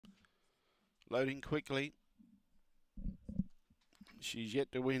Loading quickly. She's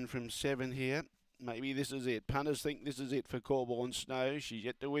yet to win from 7 here. Maybe this is it. Punters think this is it for Corborn Snow. She's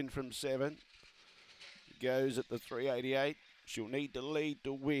yet to win from 7. Goes at the 388. She'll need to lead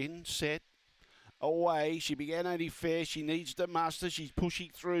to win. Set. Away. She began only fair. She needs to master. She's pushing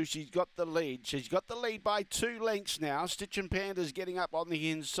through. She's got the lead. She's got the lead by 2 lengths now. Stitch and Panda's getting up on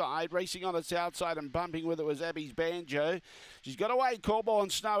the inside. Racing on its outside and bumping with it was Abby's Banjo. She's got away Corborn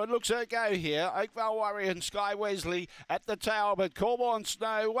Snow. It looks her go here. Oakvale Warrior and Sky Wesley at the tail, but Corborn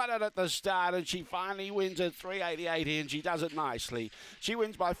Snow won it at the start and she finally wins at 388 here and she does it nicely. She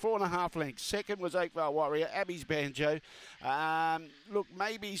wins by 4.5 lengths. Second was Oakvale Warrior, Abby's Banjo. Look,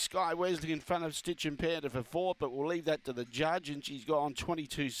 maybe Sky Wesley in front of Stitch and Panda for 4th, but we'll leave that to the judge, and she's gone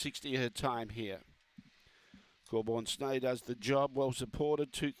 22.60 her time here. Corborn Snow does the job, well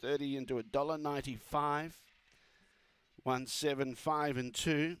supported, 230 into $1.95. 175 and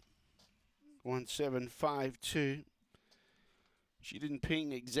 2. 1752. She didn't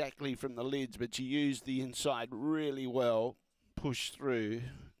ping exactly from the lids, but she used the inside really well, pushed through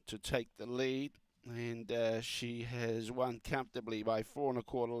to take the lead. And she has won comfortably by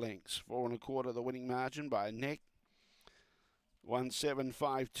 4.25 lengths. 4.25 the winning margin by a neck.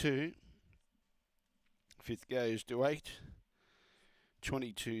 1752. 5th goes to 8.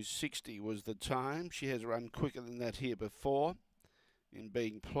 22.60 was the time. She has run quicker than that here before in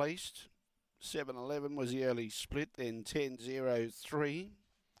being placed. 7.11 was the early split, then 10.03.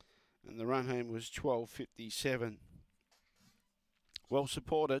 And the run home was 12.57. Well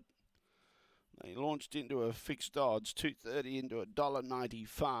supported. They launched into a fixed odds, 230 into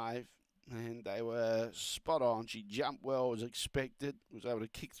 $1.95, and they were spot on. She jumped well as expected, was able to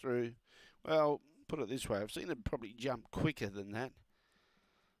kick through. Well, put it this way, I've seen her probably jump quicker than that.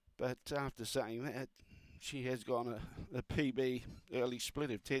 But after saying that, she has gone a PB early split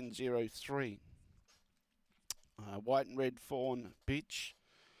of 10.03. White and Red Fawn Bitch,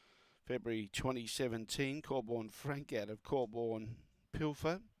 February 2017, Corborn Frank out of Corborn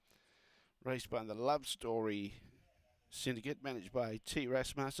Pilfer. Raced by the Love Story Syndicate, managed by T.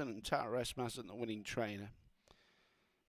 Rasmussen and Tara Rasmussen, the winning trainer.